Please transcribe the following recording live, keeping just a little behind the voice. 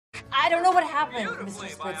I don't know what happened,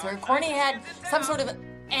 Mr. Spritzer. Corny had some sort of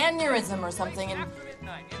aneurysm or something and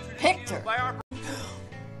picked her.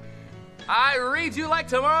 I read you like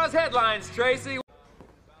tomorrow's headlines, Tracy.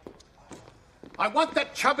 I want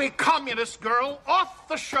that chubby communist girl off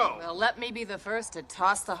the show. Well, let me be the first to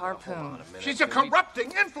toss the harpoon. She's a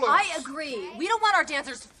corrupting influence. I agree. We don't want our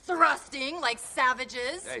dancers thrusting like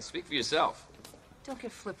savages. Hey, speak for yourself. Don't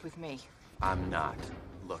get flipped with me. I'm not.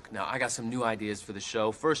 Look, now I got some new ideas for the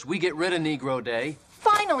show. First, we get rid of Negro Day.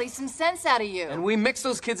 Finally, some sense out of you. And we mix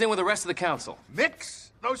those kids in with the rest of the council.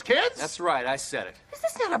 Mix those kids? That's right, I said it. Is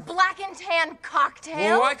this not a black and tan cocktail?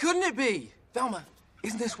 Well, why couldn't it be? Velma,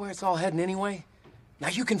 isn't this where it's all heading anyway? Now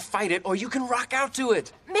you can fight it or you can rock out to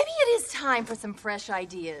it. Maybe it is time for some fresh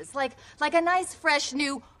ideas. Like a nice, fresh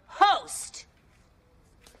new host.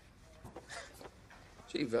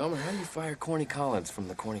 Gee, Velma, how do you fire Corny Collins from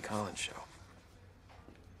the Corny Collins Show?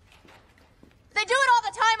 They do it all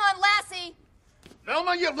the time on Lassie.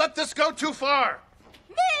 Velma, you've let this go too far.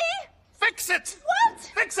 Me? Fix it! What?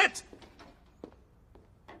 Fix it!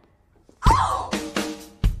 Oh!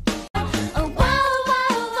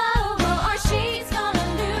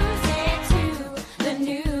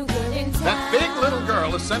 That big little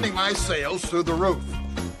girl is sending my sales through the roof.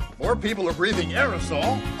 More people are breathing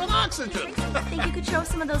aerosol than oxygen. Think you could show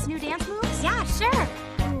some of those new dance moves? Yeah, sure.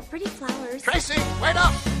 Oh, pretty flowers. Tracy, wait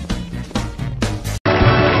up!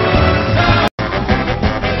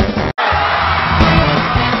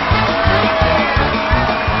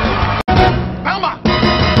 Velma!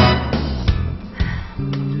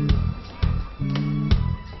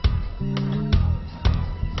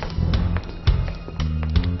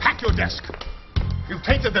 Pack your desk. You've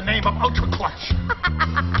tainted the name of Ultra Clutch.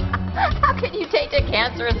 How can you taint a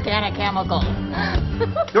cancerous can of chemicals?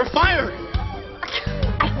 You're fired.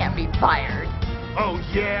 I can't be fired. Oh,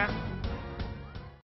 yeah?